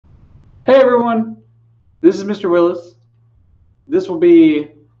Hey everyone, this is Mr. Willis. This will be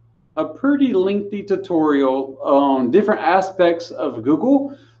a pretty lengthy tutorial on different aspects of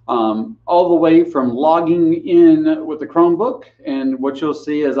Google, all the way from logging in with the Chromebook. And what you'll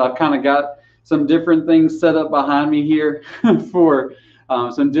see is I've kind of got some different things set up behind me here for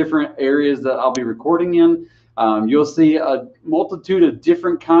some different areas that I'll be recording in. You'll see a multitude of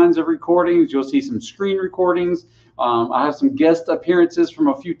different kinds of recordings. You'll see some screen recordings. I have some guest appearances from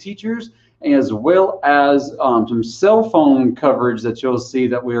a few teachers, as well as some cell phone coverage that you'll see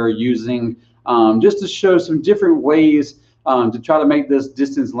that we are using, just to show some different ways to try to make this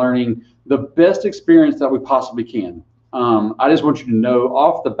distance learning the best experience that we possibly can. I just want you to know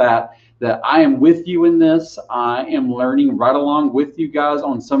off the bat that I am with you in this. I am learning right along with you guys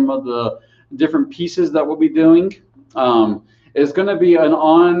on some of the different pieces that we'll be doing. It's going to be an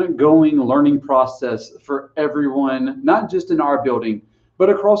ongoing learning process for everyone, not just in our building, but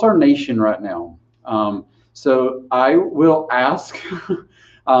across our nation right now. So I will ask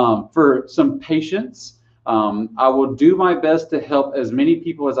for some patience. I will do my best to help as many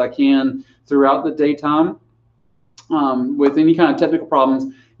people as I can throughout the daytime with any kind of technical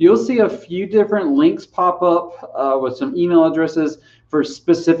problems. You'll see a few different links pop up with some email addresses for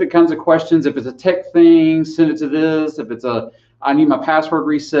specific kinds of questions. If it's a tech thing, send it to this. If it's a I need my password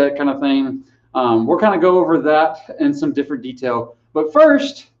reset kind of thing, we'll kind of go over that in some different detail. But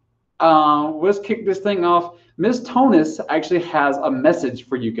first, let's kick this thing off. Ms. Tonis actually has a message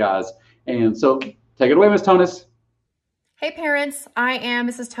for you guys. And so take it away, Ms. Tonis. Hey parents, I am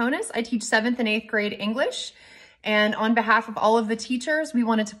Mrs. Tonis. I teach 7th and 8th grade English. And on behalf of all of the teachers, we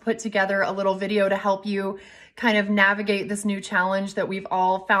wanted to put together a little video to help you kind of navigate this new challenge that we've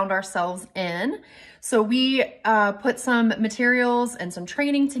all found ourselves in. So we put some materials and some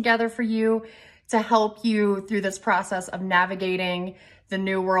training together for you to help you through this process of navigating the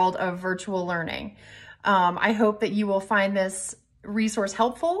new world of virtual learning. I hope that you will find this resource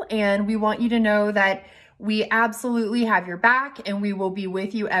helpful, and we want you to know that we absolutely have your back and we will be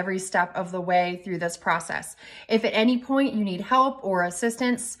with you every step of the way through this process. If at any point you need help or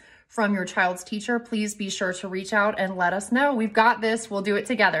assistance from your child's teacher, please be sure to reach out and let us know. We've got this, we'll do it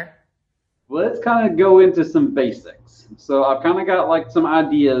together. Let's kind of go into some basics. So I've kind of got like some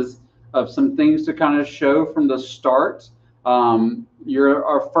ideas of some things to kind of show from the start. You're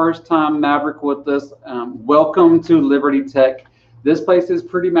our first time Maverick with us. Welcome to Liberty Tech. This place is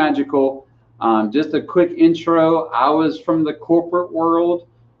pretty magical. Just a quick intro. I was from the corporate world,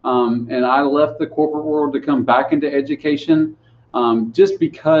 and I left the corporate world to come back into education, just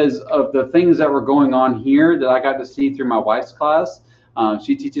because of the things that were going on here that I got to see through my wife's class.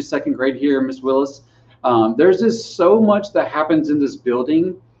 She teaches 2nd grade here, Miss Willis. There's just so much that happens in this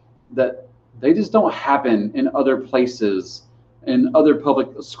building that they just don't happen in other places, in other public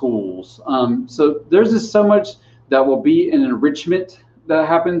schools. So there's just so much that will be an enrichment that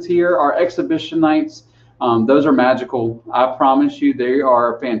happens here. Our exhibition nights, those are magical. I promise you, they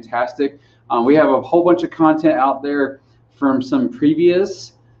are fantastic. We have a whole bunch of content out there from some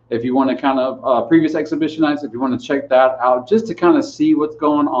previous, if you want to kind of previous exhibition nights, if you want to check that out, just to kind of see what's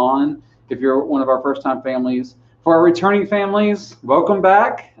going on. If you're one of our first time families, for our returning families, welcome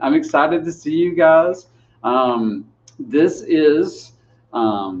back. I'm excited to see you guys. This is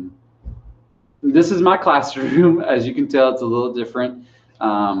my classroom. As you can tell, it's a little different.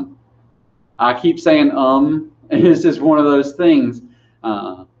 I keep saying and it's just one of those things.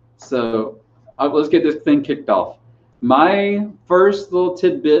 So let's get this thing kicked off. My first little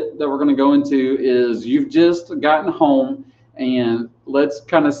tidbit that we're going to go into is you've just gotten home, and let's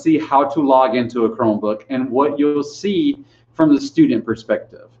kind of see how to log into a Chromebook and what you'll see from the student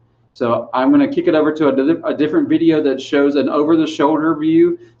perspective. So I'm going to kick it over to a different video that shows an over-the-shoulder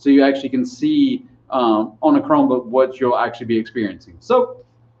view, so you actually can see on a Chromebook what you'll actually be experiencing. So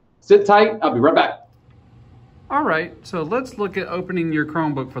sit tight. I'll be right back. All right, so let's look at opening your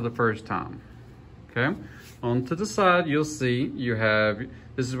Chromebook for the first time. Okay, on to the side, you'll see you have,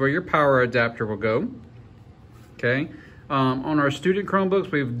 this is where your power adapter will go. Okay, on our student Chromebooks,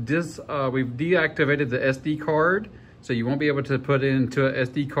 we've deactivated the SD card, so you won't be able to put into a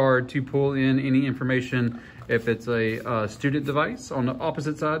SD card to pull in any information if it's a student device. On the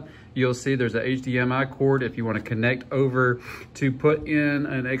opposite side, you'll see there's a HDMI cord. If you want to connect over to put in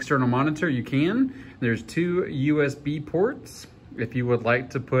an external monitor, you can. There's 2 USB ports. If you would like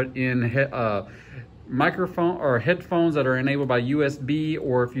to put in microphone or headphones that are enabled by USB,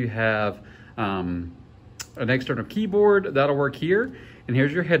 or if you have an external keyboard, that'll work here. And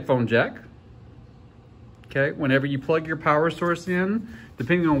here's your headphone jack. Okay, whenever you plug your power source in,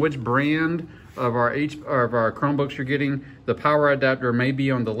 depending on which brand of our Chromebooks you're getting, the power adapter may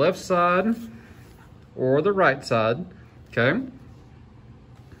be on the left side or the right side, okay?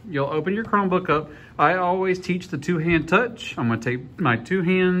 You'll open your Chromebook up. I always teach the two-hand touch. I'm gonna take my two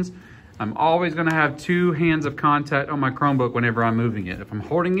hands. I'm always gonna have two hands of contact on my Chromebook whenever I'm moving it. If I'm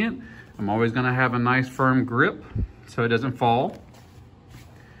holding it, I'm always gonna have a nice firm grip so it doesn't fall.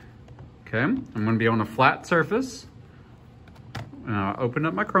 Okay, I'm gonna be on a flat surface. And I'll open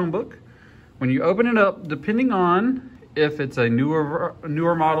up my Chromebook. When you open it up, depending on if it's a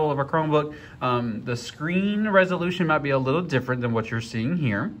newer model of a Chromebook, the screen resolution might be a little different than what you're seeing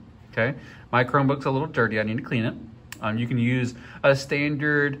here, okay? My Chromebook's a little dirty, I need to clean it. You can use a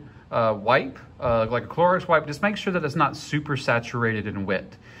standard wipe, like a Clorox wipe. Just make sure that it's not super saturated and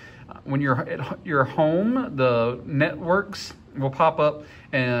wet. When you're at your home, the networks will pop up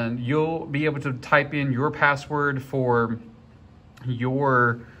and you'll be able to type in your password for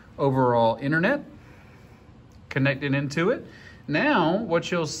your overall internet connected into it. Now,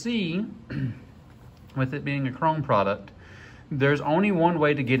 what you'll see with it being a Chrome product, there's only one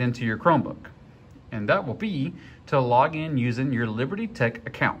way to get into your Chromebook, and that will be to log in using your Liberty Tech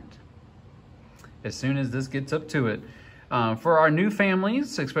account. As soon as this gets up to it, for our new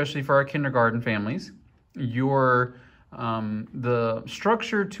families, especially for our kindergarten families, the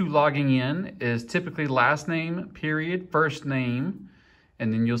structure to logging in is typically last name, period, first name,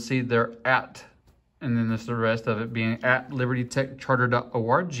 and then you'll see their at, and then there's the rest of it being at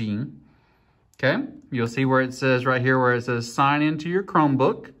libertytechcharter.org. Okay, you'll see where it says right here, where it says sign into your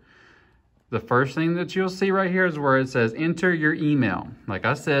Chromebook. The first thing that you'll see right here is where it says enter your email. Like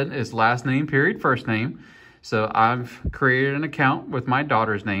I said, it's last name, period, first name. So I've created an account with my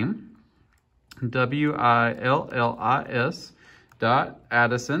daughter's name,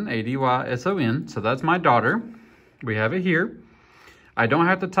 WILLIS.Addison, ADYSON. So that's my daughter. We have it here. I don't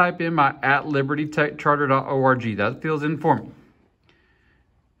have to type in my at libertytechcharter.org. That fills in for me.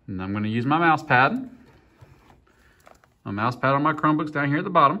 And I'm going to use my mouse pad. My mouse pad on my Chromebook's down here at the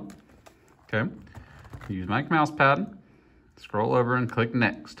bottom. Okay. Use my mouse pad. Scroll over and click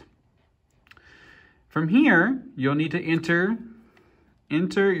next. From here, you'll need to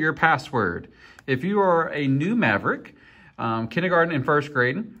enter your password. If you are a new Maverick, kindergarten and first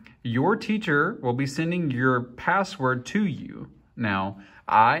grade, your teacher will be sending your password to you. Now,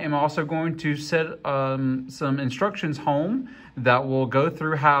 I am also going to set some instructions home that will go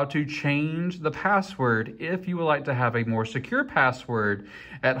through how to change the password if you would like to have a more secure password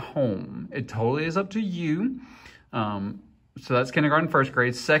at home. It totally is up to you. So that's kindergarten, first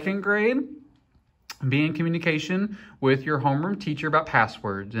grade. Second grade, be in communication with your homeroom teacher about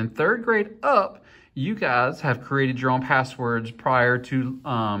passwords. And third grade up, you guys have created your own passwords prior to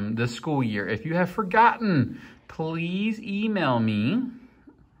this school year. If you have forgotten, please email me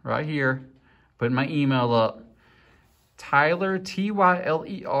right here. Put my email up. Tyler,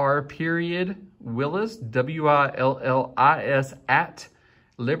 Tyler, period, Willis, WILLIS, at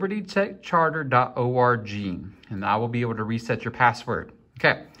libertytechcharter.org. And I will be able to reset your password.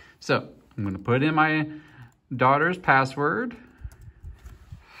 Okay, so I'm going to put in my daughter's password.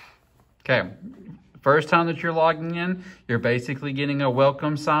 Okay, first time that you're logging in, you're basically getting a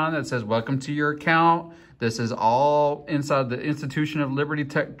welcome sign that says, welcome to your account. This is all inside the institution of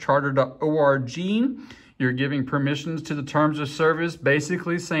libertytechcharter.org. You're giving permissions to the terms of service,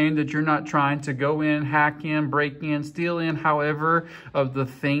 basically saying that you're not trying to go in, hack in, break in, steal in, however, of the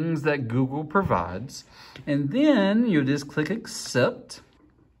things that Google provides. And then you just click accept.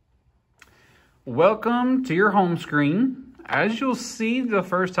 Welcome to your home screen. As you'll see the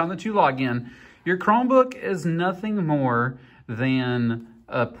first time that you log in, your Chromebook is nothing more than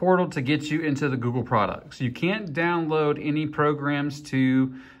a portal to get you into the Google products. You can't download any programs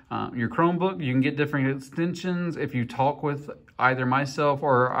to your Chromebook. You can get different extensions if you talk with either myself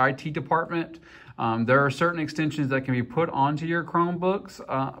or our IT department. There are certain extensions that can be put onto your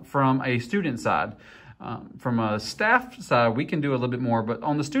Chromebooks from a student side. From a staff side, we can do a little bit more, but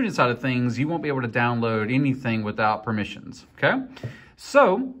on the student side of things, you won't be able to download anything without permissions, okay?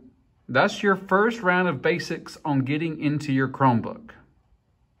 So that's your first round of basics on getting into your Chromebook.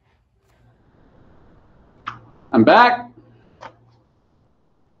 I'm back.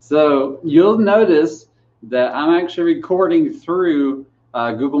 So you'll notice that I'm actually recording through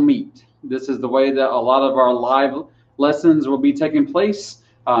Google Meet. This is the way that a lot of our live lessons will be taking place.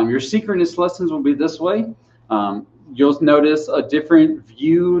 Your synchronous lessons will be this way. You'll notice a different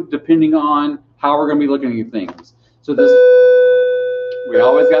view depending on how we're going to be looking at things. So this, we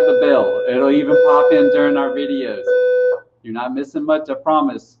always got the bell. It'll even pop in during our videos. You're not missing much, I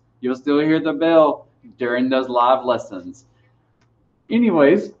promise. You'll still hear the bell during those live lessons.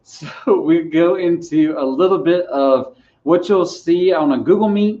 Anyways, so we go into a little bit of what you'll see on a Google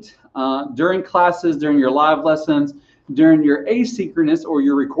Meet during classes, during your live lessons, during your asynchronous or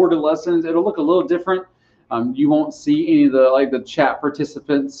your recorded lessons. It'll look a little different. You won't see any of the chat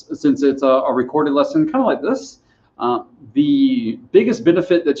participants since it's a recorded lesson, kind of like this. The biggest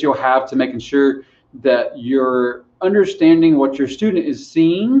benefit that you'll have to making sure that you're understanding what your student is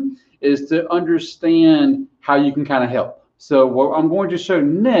seeing is to understand how you can kind of help. So what I'm going to show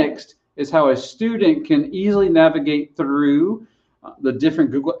next is how a student can easily navigate through the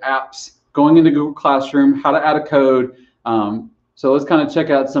different Google apps, going into Google Classroom, how to add a code. So let's kind of check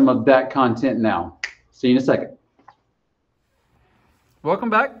out some of that content now. See you in a second.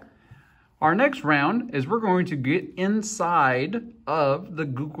 Welcome back. Our next round is we're going to get inside of the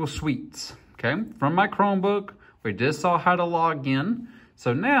Google Suites. Okay, from my Chromebook, we just saw how to log in.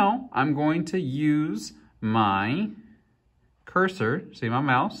 So now I'm going to use my cursor, see my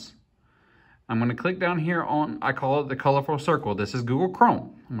mouse. I'm going to click down here on, I call it the colorful circle. This is Google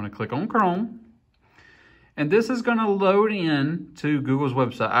Chrome. I'm going to click on Chrome. And this is going to load in to Google's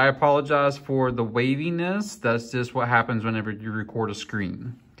website. I apologize for the waviness. That's just what happens whenever you record a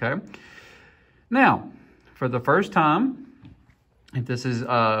screen. Okay. Now, for the first time, if this is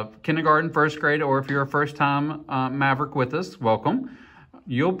kindergarten, first grade, or if you're a first-time Maverick with us, welcome.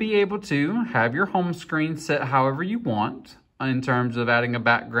 You'll be able to have your home screen set however you want in terms of adding a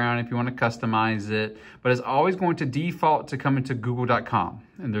background if you want to customize it, but it's always going to default to come into google.com.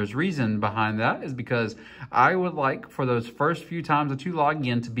 And there's reason behind that is because I would like for those first few times that you log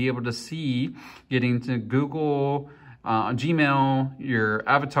in to be able to see getting to Google, Gmail, your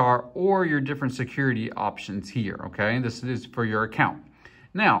avatar, or your different security options here, okay? This is for your account.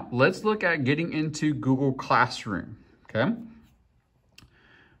 Now, let's look at getting into Google Classroom, okay?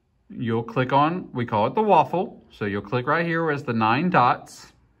 You'll click on, we call it the waffle. So you'll click right here where it's the 9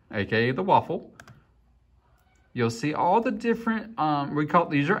 dots, aka the waffle. You'll see all the different,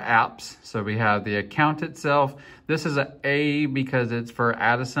 these are apps. So we have the account itself. This is an A because it's for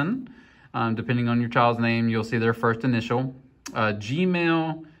Addison. Depending on your child's name, you'll see their first initial.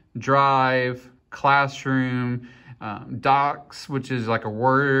 Gmail, Drive, Classroom, Docs, which is like a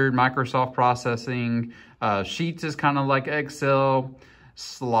Word, Microsoft Processing. Sheets is kind of like Excel.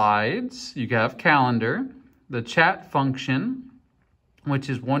 Slides, you have Calendar, the chat function, which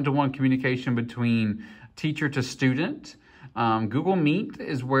is one-to-one communication between teacher to student. Google Meet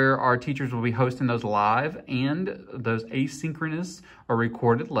is where our teachers will be hosting those live and those asynchronous or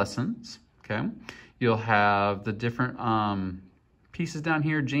recorded lessons, okay? You'll have the different pieces down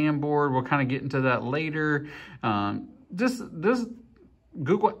here, Jamboard, we'll kind of get into that later. This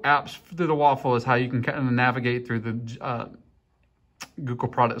Google Apps through the waffle is how you can kind of navigate through the Google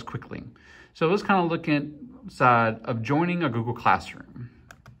products quickly. So let's kind of look inside of joining a Google Classroom.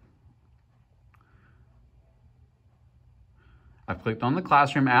 I've clicked on the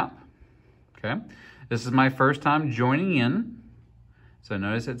Classroom app. Okay, this is my first time joining in. So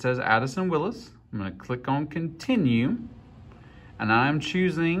notice it says Addison Willis. I'm going to click on Continue, and I'm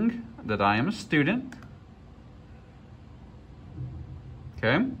choosing that I am a student.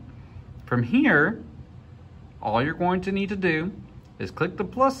 Okay, from here, all you're going to need to do is click the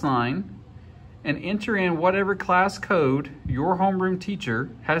plus sign and enter in whatever class code your homeroom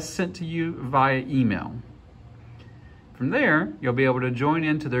teacher has sent to you via email. From there, you'll be able to join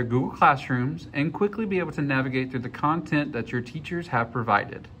into their Google Classrooms and quickly be able to navigate through the content that your teachers have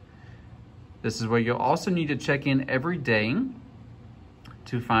provided. This is where you'll also need to check in every day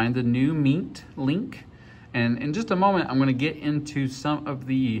to find the new Meet link. And in just a moment, I'm going to get into some of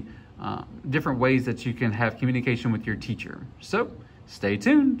the different ways that you can have communication with your teacher. So stay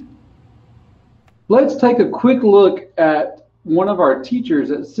tuned. Let's take a quick look at one of our teachers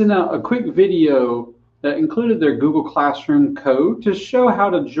that sent out a quick video that included their Google Classroom code to show how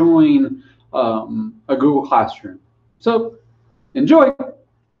to join a Google Classroom. So enjoy.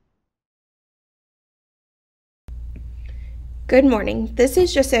 Good morning. This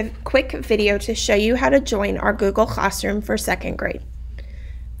is just a quick video to show you how to join our Google Classroom for second grade.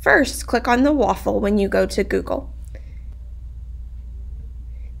 First, click on the waffle when you go to Google.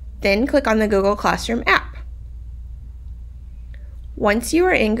 Then click on the Google Classroom app. Once you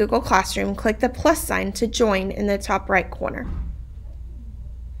are in Google Classroom, click the plus sign to join in the top right corner.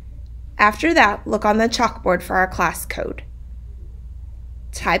 After that, look on the chalkboard for our class code.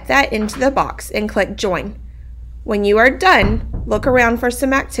 Type that into the box and click Join. When you are done, look around for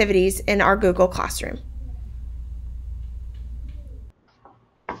some activities in our Google Classroom.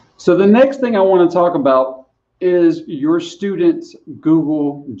 So the next thing I want to talk about is your student's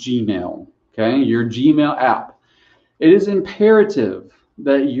Google Gmail, okay, your Gmail app. it is imperative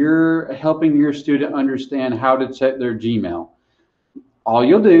that you're helping your student understand how to check their Gmail. All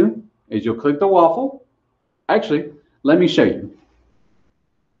you'll do is you'll click the waffle. Actually, let me show you.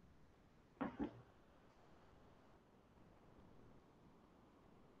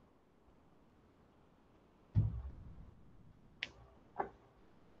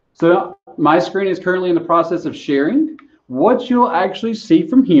 So my screen is currently in the process of sharing. What you'll actually see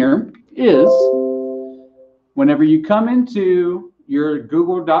from here is whenever you come into your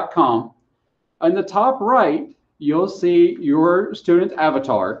google.com, on the top right, you'll see your student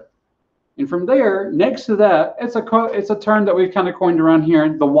avatar. And from there, next to that, it's a term that we've kind of coined around here,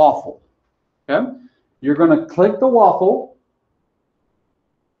 the waffle. Okay? You're going to click the waffle.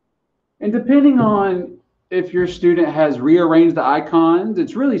 And depending on if your student has rearranged the icons,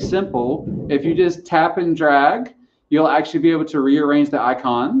 it's really simple. If you just tap and drag, you'll actually be able to rearrange the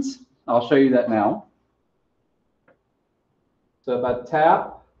icons. I'll show you that now. So if I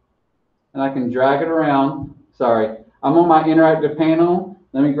tap and I can drag it around, sorry, I'm on my interactive panel.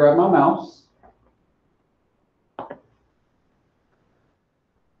 Let me grab my mouse.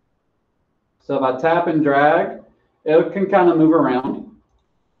 So if I tap and drag, it can kind of move around.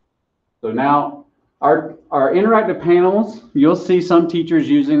 So now our interactive panels, you'll see some teachers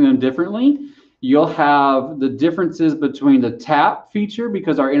using them differently. You'll have the differences between the tap feature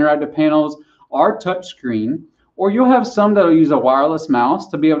because our interactive panels are touchscreen, or you'll have some that'll use a wireless mouse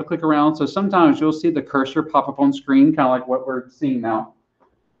to be able to click around. So sometimes you'll see the cursor pop up on screen, kind of like what we're seeing now.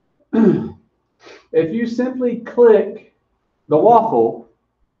 If you simply click the waffle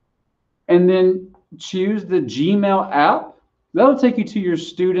and then choose the Gmail app, that'll take you to your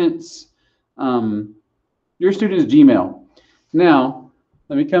student's Gmail. Now,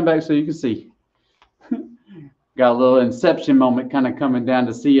 let me come back so you can see. Got a little inception moment kind of coming down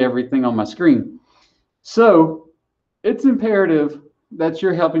to see everything on my screen. So it's imperative that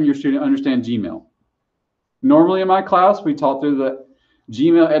you're helping your student understand Gmail. Normally in my class, we taught through the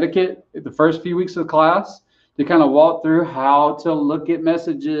Gmail etiquette the first few weeks of class to kind of walk through how to look at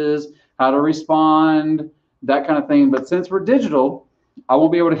messages, how to respond, that kind of thing. But since we're digital, I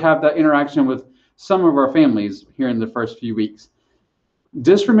won't be able to have that interaction with some of our families here in the first few weeks.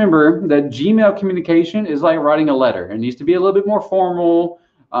 Just remember that Gmail communication is like writing a letter. It needs to be a little bit more formal.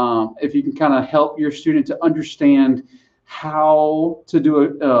 If you can kind of help your student to understand how to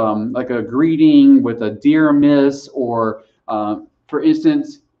do like a greeting with a dear miss, or for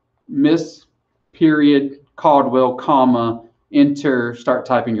instance, Miss period Caldwell, comma, enter, start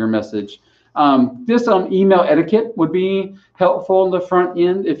typing your message. This email etiquette would be helpful on the front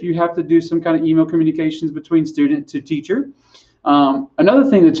end if you have to do some kind of email communications between student to teacher. Another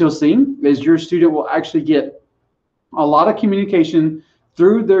thing that you'll see is your student will actually get a lot of communication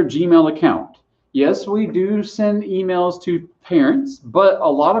through their Gmail account. Yes, we do send emails to parents, but a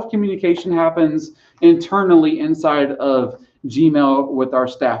lot of communication happens internally inside of Gmail with our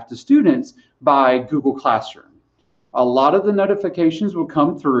staff to students by Google Classroom. A lot of the notifications will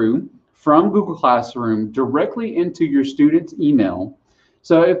come through from Google Classroom directly into your student's email.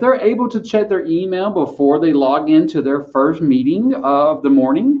 So if they're able to check their email before they log into their first meeting of the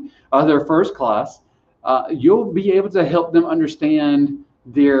morning, their first class, you'll be able to help them understand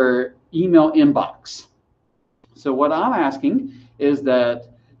their email inbox. So what I'm asking is that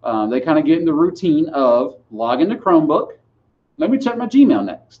they kind of get in the routine of log into Chromebook. Let me check my Gmail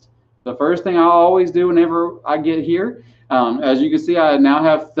next. The first thing I always do whenever I get here, as you can see, I now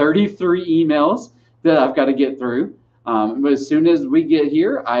have 33 emails that I've got to get through. But as soon as we get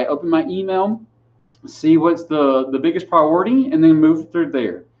here, I open my email, see what's the biggest priority, and then move through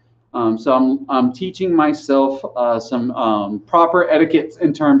there. So I'm teaching myself some proper etiquettes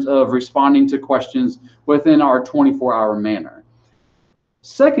in terms of responding to questions within our 24-hour manner.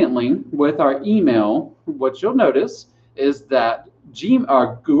 Secondly, with our email, what you'll notice is that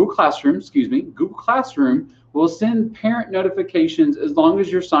Google Classroom will send parent notifications as long as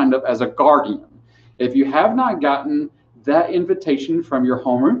you're signed up as a guardian. If you have not gotten that invitation from your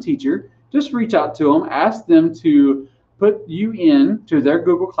homeroom teacher, just reach out to them, ask them to put you in to their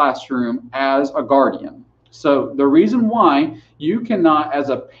Google Classroom as a guardian. So the reason why you cannot, as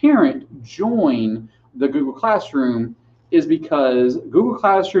a parent, join the Google Classroom is because Google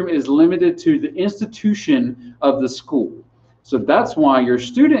Classroom is limited to the institution of the school. So that's why your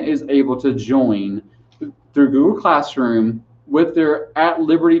student is able to join through Google Classroom with their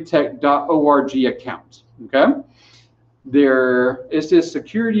 @libertytech.org account. Okay, it's just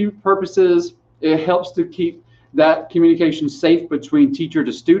security purposes. It helps to keep that communication safe between teacher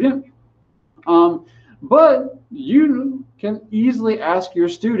to student. But you can easily ask your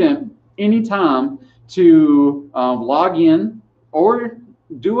student anytime to log in, or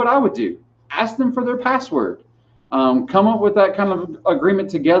do what I would do. Ask them for their password. Come up with that kind of agreement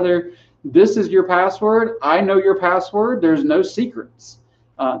together. This is your password. I know your password. There's no secrets.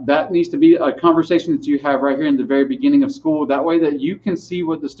 That needs to be a conversation that you have right here in the very beginning of school. That way that you can see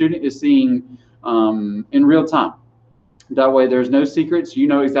what the student is seeing in real time. That way there's no secrets. You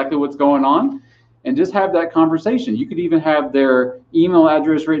know exactly what's going on. And just have that conversation. You could even have their email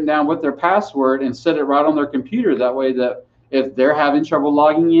address written down with their password and set it right on their computer. That way that if they're having trouble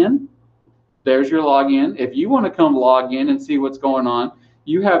logging in, there's your login. If you want to come log in and see what's going on,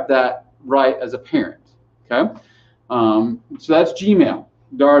 you have that right as a parent. Okay. So that's Gmail.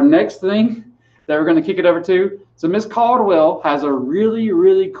 Our next thing that we're going to kick it over to. So Miss Caldwell has a really,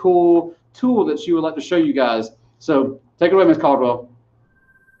 really cool tool that she would like to show you guys. So take it away, Miss Caldwell.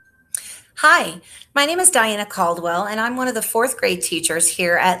 Hi, my name is Diana Caldwell, and I'm one of the 4th grade teachers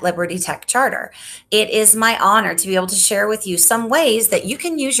here at Liberty Tech Charter. It is my honor to be able to share with you some ways that you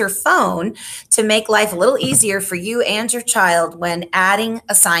can use your phone to make life a little easier for you and your child when adding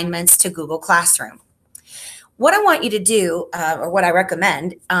assignments to Google Classroom. What I want you to do, or what I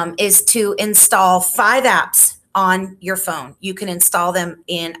recommend, is to install 5 apps on your phone. You can install them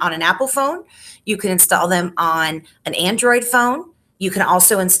on an Apple phone. You can install them on an Android phone. You can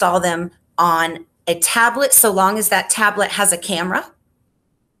also install them on a tablet, so long as that tablet has a camera.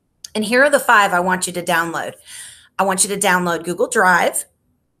 And here are the 5 I want you to download. I want you to download Google Drive,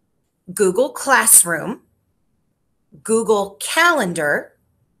 Google Classroom, Google Calendar,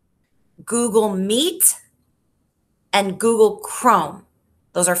 Google Meet, and Google Chrome.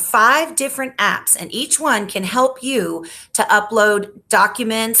 Those are 5 different apps, and each one can help you to upload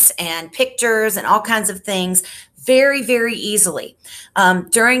documents and pictures and all kinds of things very, very easily.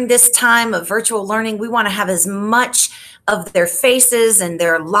 During this time of virtual learning, we want to have as much of their faces and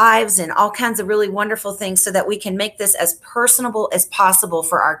their lives and all kinds of really wonderful things so that we can make this as personable as possible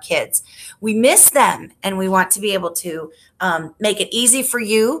for our kids. We miss them, and we want to be able to make it easy for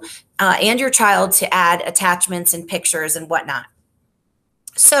you and your child to add attachments and pictures and whatnot.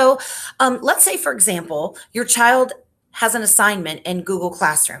 So let's say, for example, your child has an assignment in Google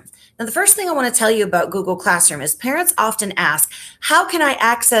Classroom. Now, the first thing I want to tell you about Google Classroom is parents often ask, how can I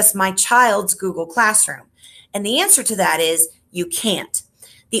access my child's Google Classroom? And the answer to that is you can't.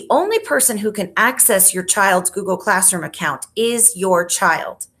 The only person who can access your child's Google Classroom account is your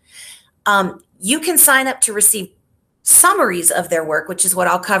child. You can sign up to receive summaries of their work, which is what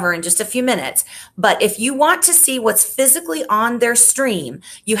I'll cover in just a few minutes. But if you want to see what's physically on their stream,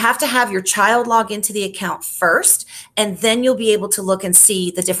 you have to have your child log into the account first, and then you'll be able to look and see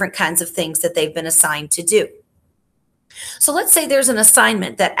the different kinds of things that they've been assigned to do. So let's say there's an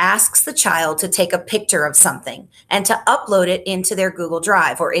assignment that asks the child to take a picture of something and to upload it into their Google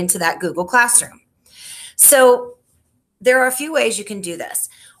Drive or into that Google Classroom. So there are a few ways you can do this.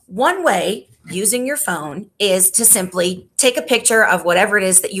 One way, using your phone, is to simply take a picture of whatever it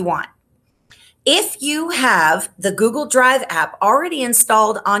is that you want. If you have the Google Drive app already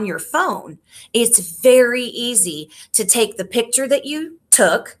installed on your phone, it's very easy to take the picture that you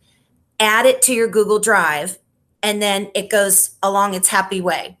took, add it to your Google Drive, and then it goes along its happy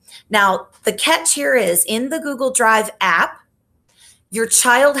way. Now, the catch here is in the Google Drive app, your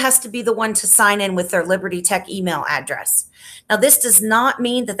child has to be the one to sign in with their Liberty Tech email address. Now, this does not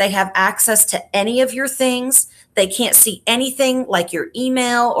mean that they have access to any of your things. They can't see anything like your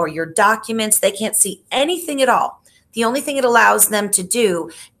email or your documents. They can't see anything at all. The only thing it allows them to do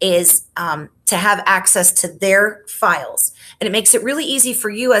is to have access to their files. And it makes it really easy for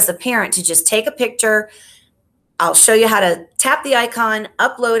you as a parent to just take a picture. I'll show you how to tap the icon,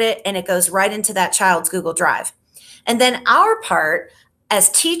 upload it, and it goes right into that child's Google Drive. And then our part as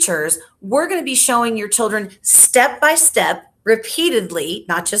teachers, we're going to be showing your children step by step, repeatedly,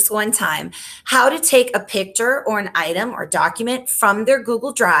 not just one time, how to take a picture or an item or document from their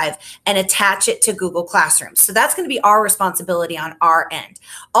Google Drive and attach it to Google Classroom. So that's going to be our responsibility on our end.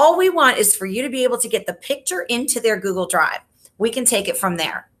 All we want is for you to be able to get the picture into their Google Drive. We can take it from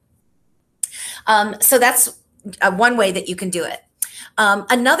there. So that's one way that you can do it.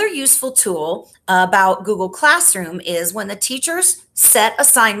 Another useful tool about Google Classroom is when the teachers set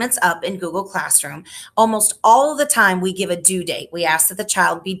assignments up in Google Classroom, almost all of the time we give a due date. We ask that the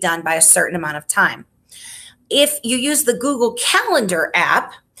child be done by a certain amount of time. If you use the Google Calendar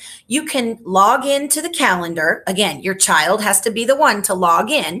app, you can log into the calendar. Again, your child has to be the one to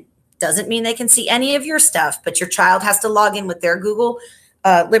log in. Doesn't mean they can see any of your stuff, but your child has to log in with their Google,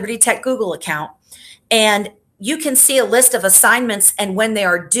 Liberty Tech Google account. And you can see a list of assignments and when they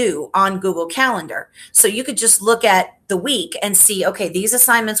are due on Google Calendar. So you could just look at the week and see, okay, these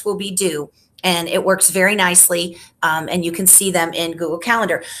assignments will be due and it works very nicely. And you can see them in Google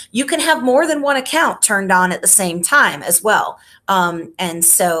Calendar. You can have more than one account turned on at the same time as well. And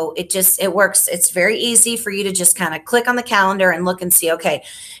so it works. It's very easy for you to just kind of click on the calendar and look and see, okay,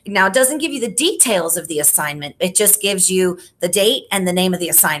 now it doesn't give you the details of the assignment. It just gives you the date and the name of the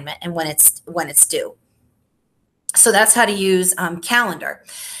assignment and when it's due. So that's how to use Calendar.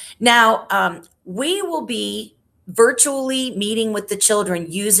 Now, we will be virtually meeting with the children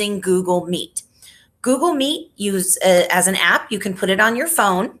using Google Meet. Google Meet as an app. You can put it on your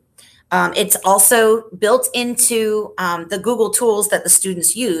phone. It's also built into the Google tools that the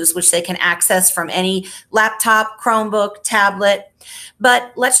students use, which they can access from any laptop, Chromebook, tablet.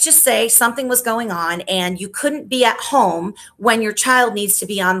 But let's just say something was going on and you couldn't be at home when your child needs to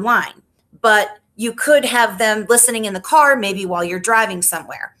be online, but you could have them listening in the car, maybe while you're driving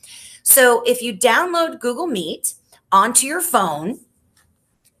somewhere. So if you download Google Meet onto your phone,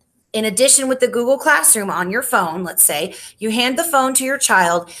 in addition with the Google Classroom on your phone, let's say you hand the phone to your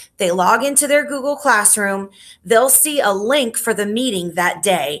child, they log into their Google Classroom, they'll see a link for the meeting that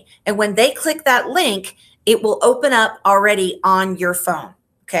day. And when they click that link, it will open up already on your phone.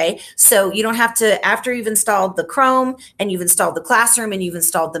 Okay. So you don't have to, after you've installed the Chrome and you've installed the Classroom and you've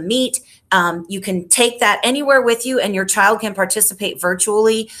installed the Meet, you can take that anywhere with you and your child can participate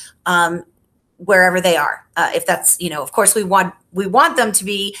virtually wherever they are. If that's, of course we want them to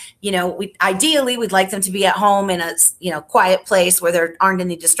be, ideally we'd like them to be at home in a, quiet place where there aren't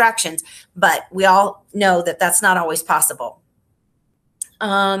any distractions, but we all know that that's not always possible.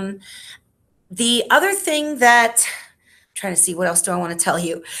 The other thing that, I'm trying to see, what else do I want to tell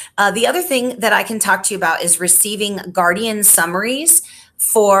you? The other thing that I can talk to you about is receiving Guardian summaries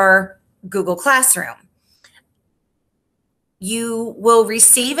for Google Classroom. You will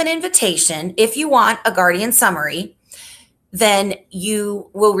receive an invitation. If you want a Guardian summary, then you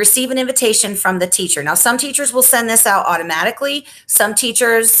will receive an invitation from the teacher. Now, some teachers will send this out automatically. Some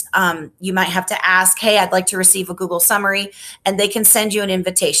teachers, you might have to ask, hey, I'd like to receive a Google summary, and they can send you an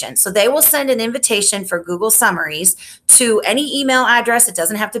invitation. So they will send an invitation for Google summaries to any email address. It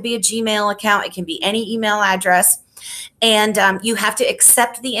doesn't have to be a Gmail account. It can be any email address. And you have to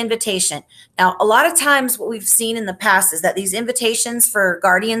accept the invitation. Now, a lot of times what we've seen in the past is that these invitations for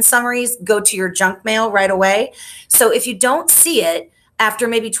Guardian summaries go to your junk mail right away. So if you don't see it after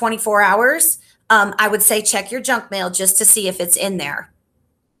maybe 24 hours, I would say check your junk mail just to see if it's in there.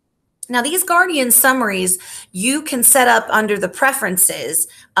 Now, these Guardian summaries, you can set up under the preferences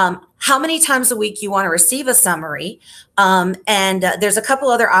how many times a week you want to receive a summary. And there's a couple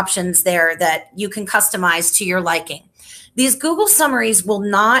other options there that you can customize to your liking. These Google summaries will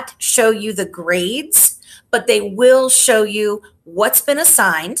not show you the grades, but they will show you what's been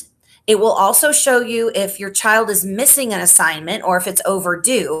assigned. It will also show you if your child is missing an assignment or if it's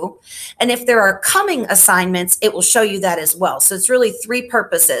overdue. And if there are coming assignments, it will show you that as well. So it's really three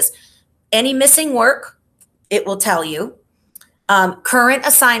purposes. Any missing work, it will tell you. Current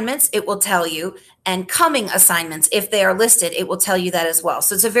assignments, it will tell you. And coming assignments, if they are listed, it will tell you that as well.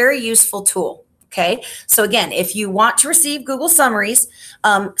 So it's a very useful tool. Okay. So again, if you want to receive Google summaries,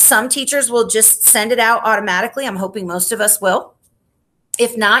 some teachers will just send it out automatically. I'm hoping most of us will.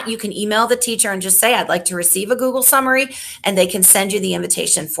 If not, you can email the teacher and just say, I'd like to receive a Google summary, and they can send you the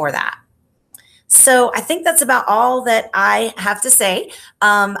invitation for that. So I think that's about all that I have to say.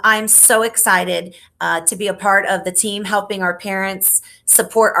 I'm so excited to be a part of the team helping our parents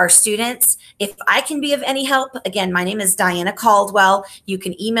support our students. If I can be of any help, again, my name is Diana Caldwell. You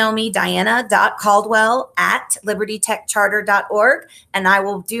can email me, diana.caldwell@libertytechcharter.org, and I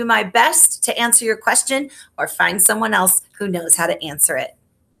will do my best to answer your question or find someone else who knows how to answer it.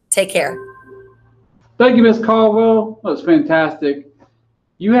 Take care. Thank you, Ms. Caldwell. That was fantastic.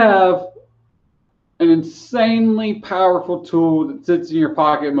 You have an insanely powerful tool that sits in your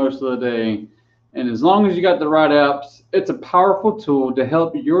pocket most of the day. And as long as you got the right apps, it's a powerful tool to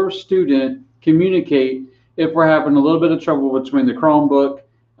help your student communicate if we're having a little bit of trouble between the Chromebook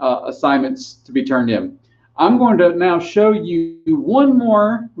assignments to be turned in. I'm going to now show you one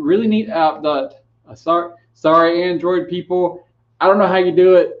more really neat app that, sorry, Android people, I don't know how you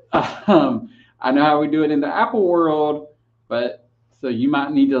do it. I know how we do it in the Apple world, but so you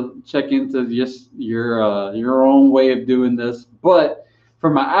might need to check into just your own way of doing this. But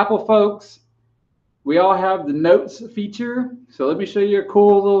for my Apple folks, we all have the Notes feature. So let me show you a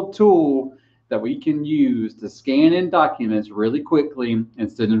cool little tool that we can use to scan in documents really quickly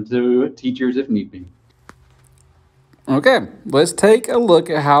and send them to teachers if need be. Okay, let's take a look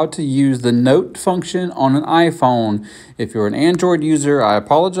at how to use the note function on an iPhone. If you're an Android user, I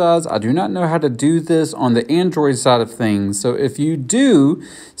apologize. I do not know how to do this on the Android side of things. So if you do,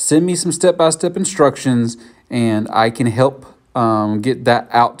 send me some step-by-step instructions and I can help get that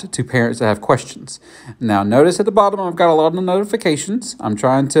out to parents that have questions. Now, notice at the bottom, I've got a lot of notifications. I'm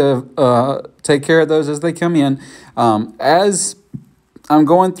trying to take care of those as they come in. As I'm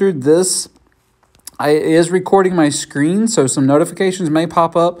going through this, it is recording my screen, so some notifications may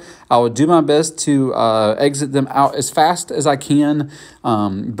pop up. I will do my best to exit them out as fast as I can,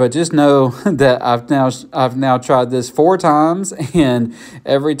 but just know that I've now tried this 4 times, and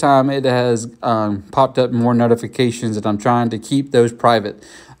every time it has popped up more notifications, and I'm trying to keep those private.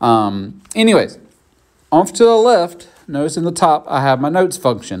 Anyways, off to the left, notice in the top I have my notes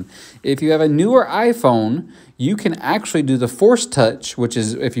function. If you have a newer iPhone, you can actually do the force touch, which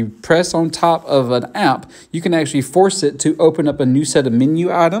is if you press on top of an app, you can actually force it to open up a new set of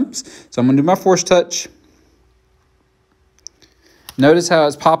menu items. So I'm going to do my force touch. Notice how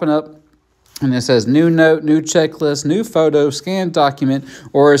it's popping up and it says new note, new checklist, new photo, scan document,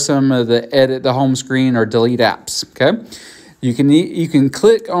 or some of the edit the home screen or delete apps. Okay. You can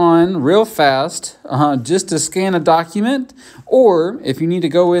click on real fast just to scan a document, or if you need to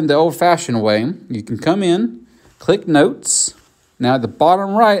go in the old-fashioned way, you can come in, click Notes. Now at the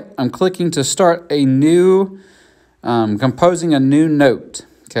bottom right, I'm clicking to start a new, composing a new note,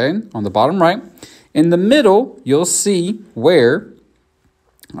 okay, on the bottom right. In the middle, you'll see where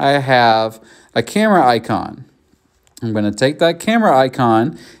I have a camera icon. I'm going to take that camera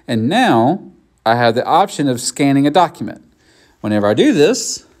icon, and now I have the option of scanning a document. Whenever I do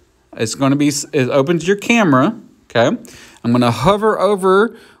this, it's going to be, it opens your camera, okay? I'm going to hover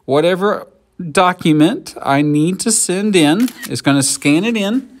over whatever document I need to send in. It's going to scan it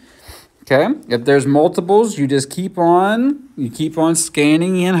in, okay? If there's multiples, you just keep on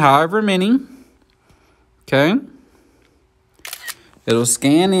scanning in however many, okay? It'll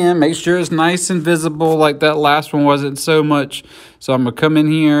scan in, make sure it's nice and visible like that last one wasn't so much. So I'm going to come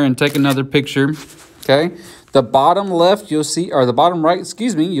in here and take another picture, okay? The bottom left, you'll see, or the bottom right,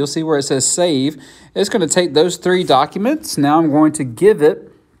 excuse me, you'll see where it says save. It's going to take those 3 documents. Now I'm going to give it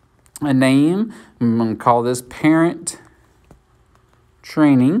a name. I'm going to call this Parent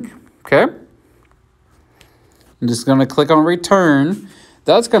Training, okay? I'm just going to click on Return.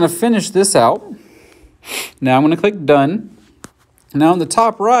 That's going to finish this out. Now I'm going to click Done. Now on the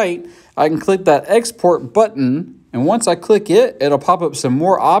top right, I can click that Export button. And once I click it, it'll pop up some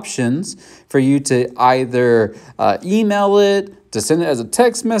more options for you to either email it, to send it as a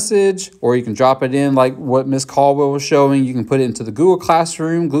text message, or you can drop it in like what Ms. Caldwell was showing. You can put it into the Google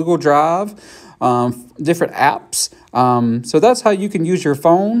Classroom, Google Drive, different apps. So that's how you can use your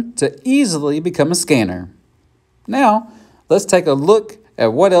phone to easily become a scanner. Now, let's take a look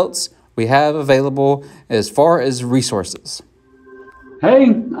at what else we have available as far as resources. Hey,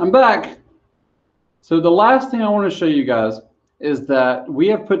 I'm back. So the last thing I want to show you guys is that we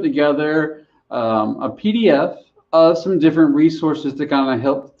have put together a PDF of some different resources to kind of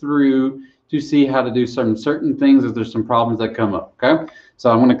help through to see how to do some certain things if there's some problems that come up, okay? So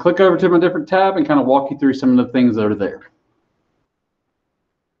I'm going to click over to my different tab and kind of walk you through some of the things that are there.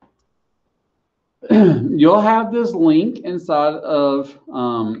 You'll have this link inside of,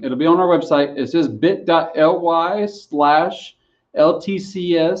 it'll be on our website. It says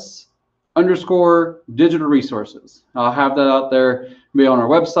bit.ly/LTCS_digital resources. I'll have that out there, be on our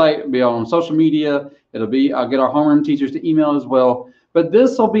website, be on social media. I'll get our homeroom teachers to email as well. But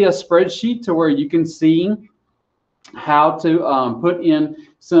this will be a spreadsheet to where you can see how to put in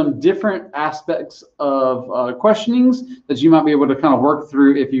some different aspects of questionings that you might be able to kind of work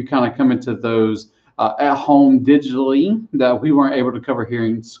through if you kind of come into those at home digitally that we weren't able to cover here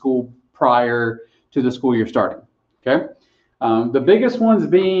in school prior to the school year starting, okay? The biggest ones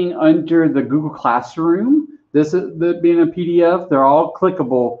being under the Google Classroom. This is being a PDF. They're all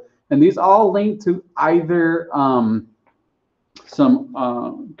clickable, and these all link to either some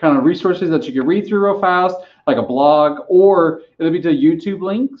kind of resources that you can read through real fast, like a blog, or it'll be to YouTube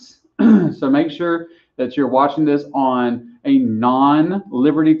links. So make sure that you're watching this on a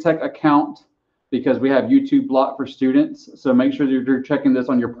non-Liberty Tech account because we have YouTube blocked for students. So make sure that you're checking this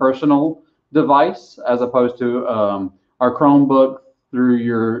on your personal device as opposed to our Chromebook through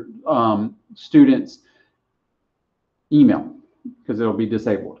your students' email because it'll be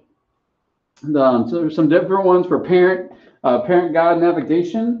disabled. So there's some different ones for parent guide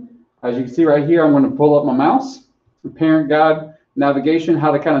navigation. As you can see right here, I'm going to pull up my mouse. Parent guide navigation,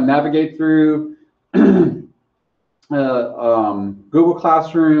 how to kind of navigate through Google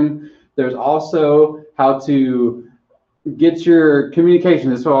Classroom. There's also how to get your communication.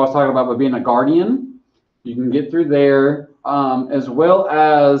 This is what I was talking about by being a guardian. You can get through there, as well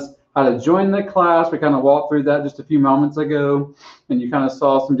as how to join the class. We kind of walked through that just a few moments ago, and you kind of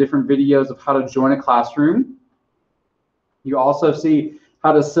saw some different videos of how to join a classroom. You also see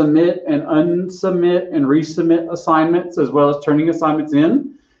how to submit and unsubmit and resubmit assignments, as well as turning assignments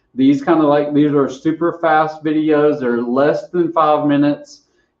in. These are super fast videos. They're less than 5 minutes.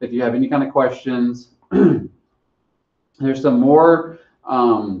 If you have any kind of questions, there's some more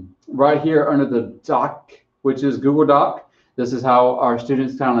right here under the doc, which is Google Doc. This is how our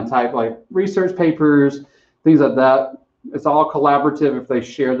students kind of type like research papers, things like that. It's all collaborative if they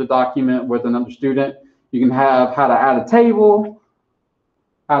share the document with another student. You can have how to add a table,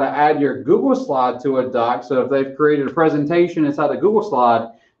 how to add your Google slide to a doc. So if they've created a presentation inside a Google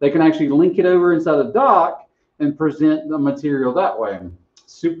slide, they can actually link it over inside a doc and present the material that way.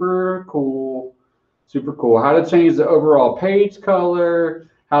 Super cool, super cool. How to change the overall page color,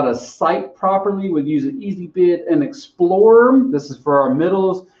 how to cite properly with using EasyBit and Explorer. This is for our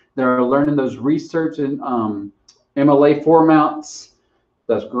middles. They're learning those research and MLA formats.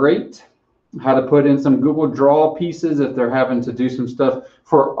 That's great. How to put in some Google Draw pieces if they're having to do some stuff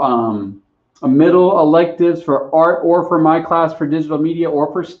for a middle electives for art, or for my class for digital media,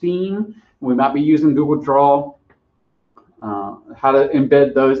 or for STEAM. We might be using Google Draw. How to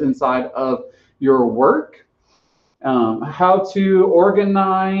embed those inside of your work. How to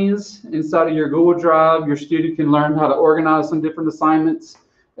organize inside of your Google Drive. Your student can learn how to organize some different assignments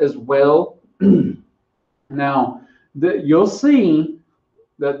as well. Now, you'll see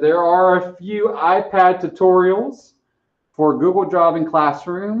that there are a few iPad tutorials for Google Drive and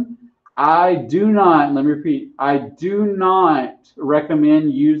Classroom. I do not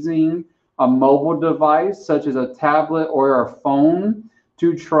recommend using a mobile device such as a tablet or a phone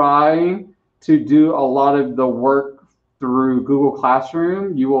to try to do a lot of the work through Google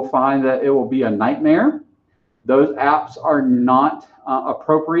Classroom. You will find that it will be a nightmare. Those apps are not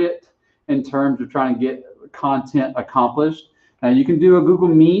appropriate in terms of trying to get content accomplished. Now, you can do a Google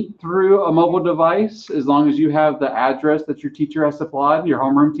Meet through a mobile device as long as you have the address that your teacher has supplied, your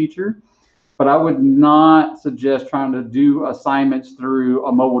homeroom teacher. But I would not suggest trying to do assignments through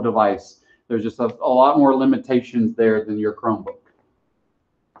a mobile device. There's just a lot more limitations there than your Chromebook.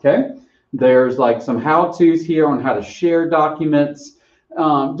 Okay, there's like some how-tos here on how to share documents.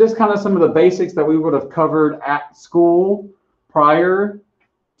 Just kind of some of the basics that we would have covered at school prior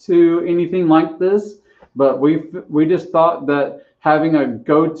to anything like this. But we just thought that having a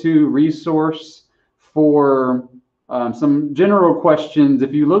go-to resource for some general questions,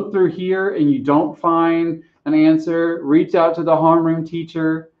 if you look through here and you don't find an answer, reach out to the homeroom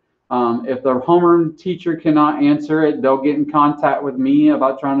teacher. If the homeroom teacher cannot answer it, they'll get in contact with me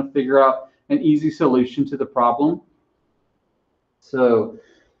about trying to figure out an easy solution to the problem. So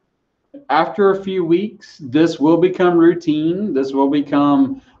after a few weeks, this will become routine. This will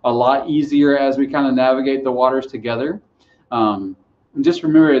become a lot easier as we kind of navigate the waters together. And just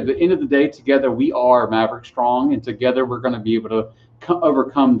remember, at the end of the day, together we are Maverick Strong, and together we're going to be able to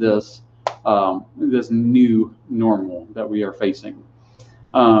overcome this this new normal that we are facing.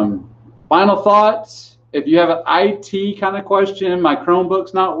 Final thoughts: if you have an IT kind of question, my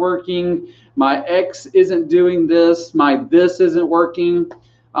Chromebook's not working, my X isn't doing this, my this isn't working,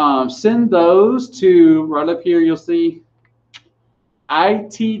 send those to right up here. You'll see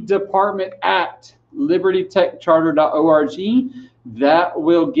IT department at libertytechcharter.org. That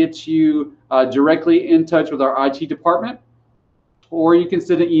will get you directly in touch with our IT department, or you can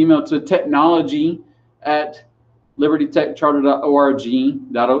send an email to technology@libertytechcharter.org.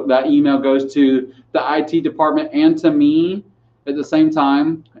 That email goes to the IT department and to me at the same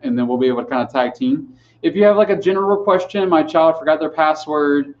time, and then we'll be able to kind of tag team. If you have like a general question, my child forgot their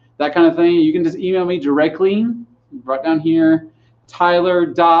password, that kind of thing, you can just email me directly right down here,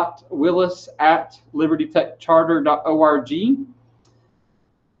 tyler.willis@libertytechcharter.org.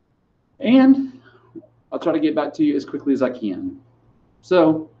 And I'll try to get back to you as quickly as I can.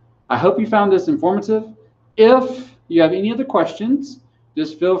 So I hope you found this informative. If you have any other questions,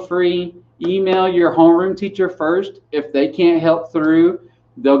 just feel free, email your homeroom teacher first. If they can't help through,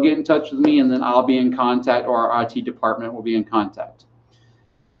 they'll get in touch with me, and then I'll be in contact, or our IT department will be in contact.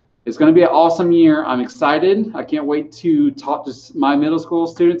 It's going to be an awesome year. I'm excited. I can't wait to talk to my middle school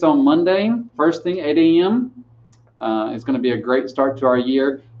students on Monday, first thing, 8 a.m. It's going to be a great start to our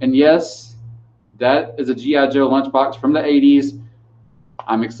year. And yes, that is a G.I. Joe lunchbox from the 80s.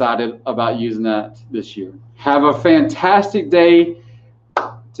 I'm excited about using that this year. Have a fantastic day.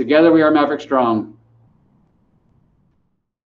 Together we are Maverick Strong.